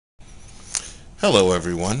Hello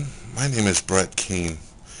everyone, my name is Keane.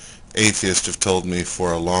 Atheists have told me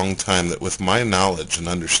for a long time that with my knowledge and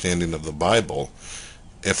understanding of the Bible,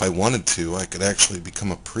 if I wanted to, I could actually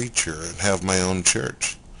become a preacher and have my own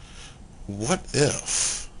church. What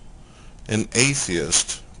if an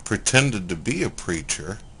atheist pretended to be a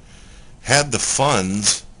preacher, had the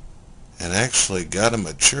funds, and actually got him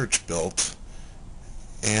a church built,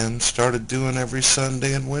 and started doing every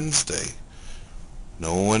Sunday and Wednesday?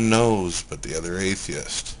 No one knows but the other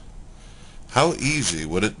atheist. How easy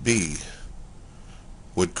would it be?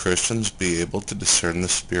 Would Christians be able to discern the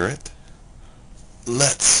Spirit?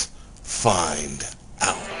 Let's find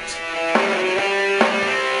out.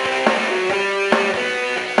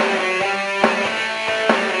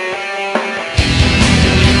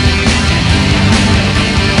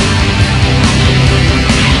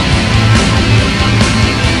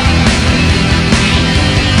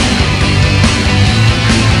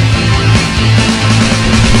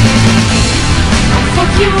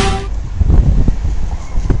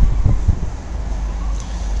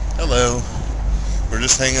 Hello. We're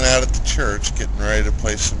just hanging out at the church, getting ready to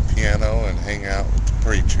play some piano and hang out with the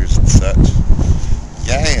preachers and such.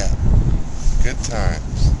 Yeah, good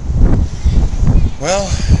times. Well,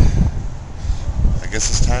 I guess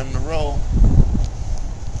it's time to roll.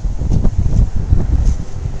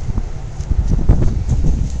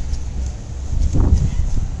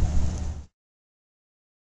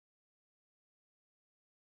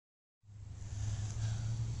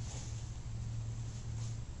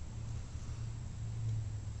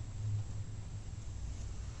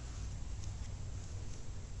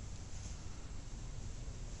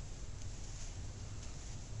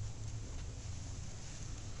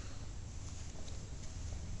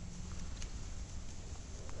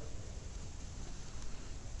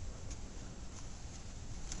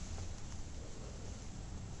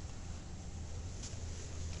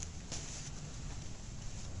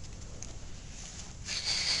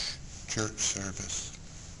 Church service.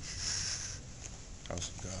 House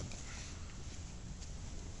of God.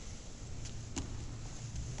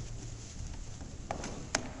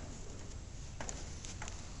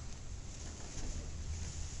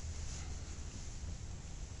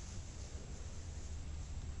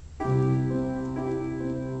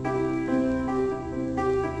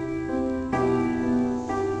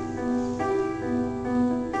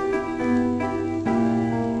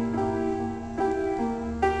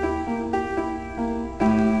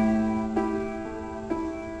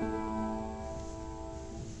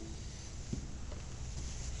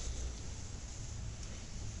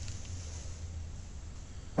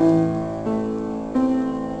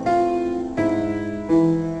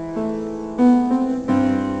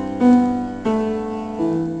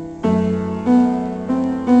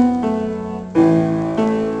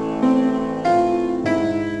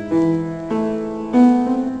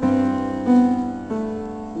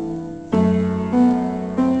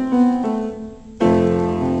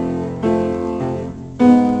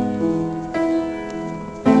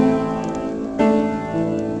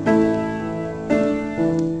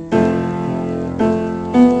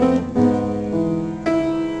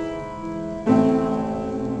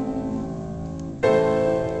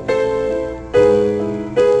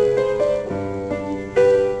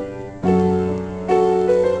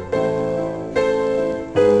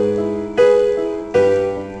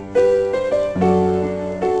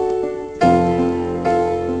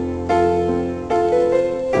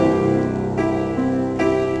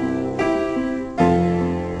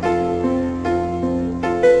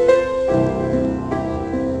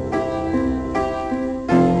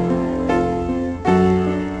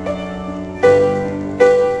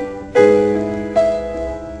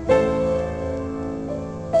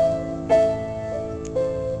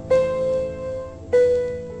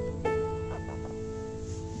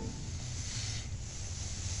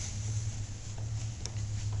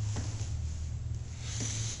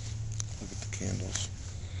 Look at the candles.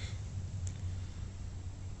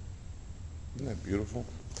 Isn't that beautiful?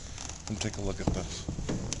 Let me take a look at this.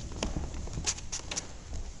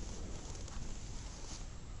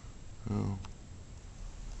 Oh.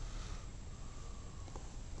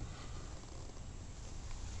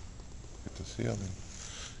 Get the ceiling.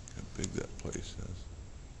 How big that place is.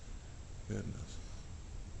 Goodness.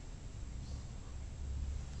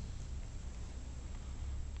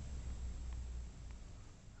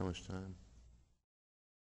 How much time?